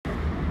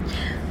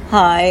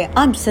Hi,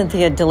 I'm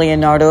Cynthia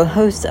DeLeonardo,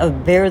 host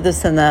of Bear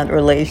This and That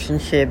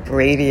Relationship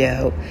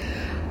Radio.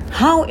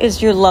 How is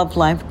your love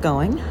life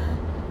going?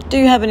 Do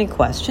you have any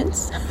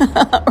questions?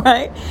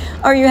 Right?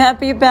 Are you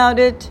happy about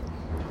it?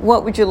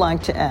 What would you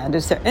like to add?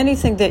 Is there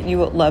anything that you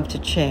would love to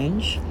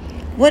change?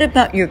 What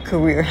about your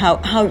career?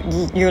 How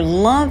your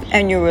love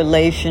and your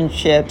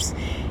relationships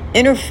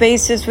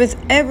interfaces with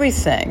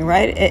everything,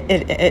 right?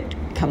 It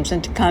comes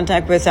into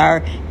contact with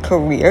our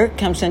career,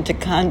 comes into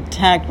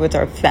contact with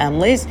our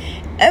families.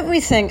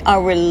 Everything,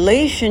 our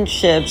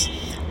relationships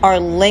are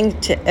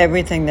linked to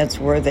everything that's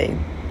worthy,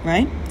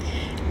 right?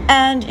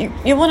 And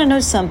you want to know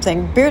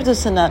something? Bear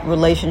This and That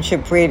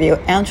Relationship Radio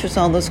answers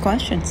all those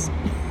questions,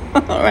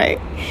 all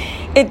right?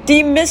 It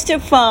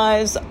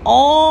demystifies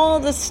all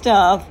the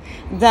stuff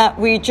that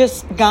we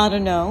just got to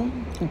know,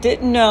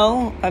 didn't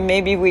know, or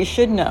maybe we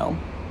should know,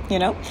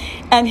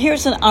 And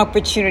here's an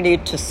opportunity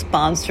to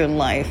sponsor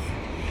life.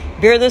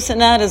 Bear This and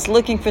That is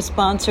looking for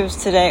sponsors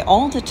today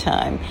all the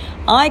time.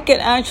 I could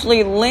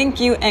actually link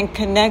you and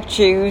connect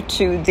you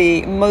to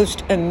the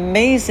most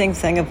amazing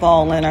thing of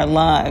all in our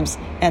lives,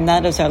 and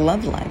that is our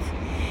love life.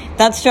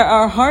 That's to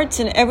our hearts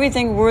and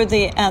everything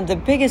worthy, and the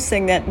biggest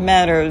thing that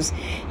matters.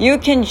 You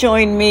can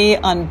join me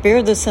on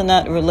Bear This and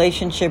That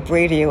Relationship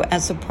Radio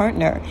as a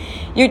partner.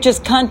 You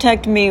just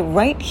contact me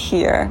right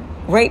here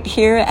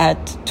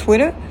at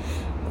Twitter,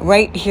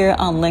 right here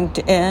on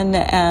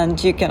LinkedIn,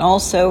 and you can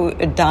also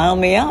dial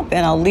me up,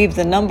 and I'll leave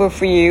the number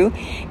for you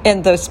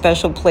in those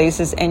special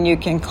places, and you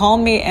can call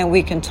me and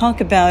we can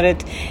talk about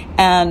it.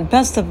 And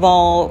best of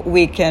all,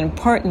 we can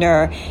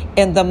partner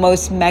in the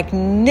most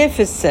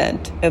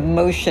magnificent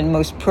emotion,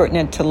 most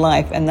pertinent to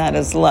life, and that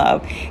is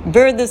love.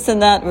 Bear This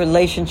and That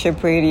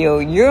Relationship Radio,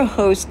 your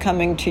host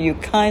coming to you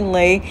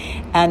kindly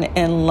and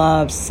in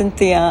love,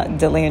 Cynthia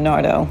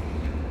DeLeonardo.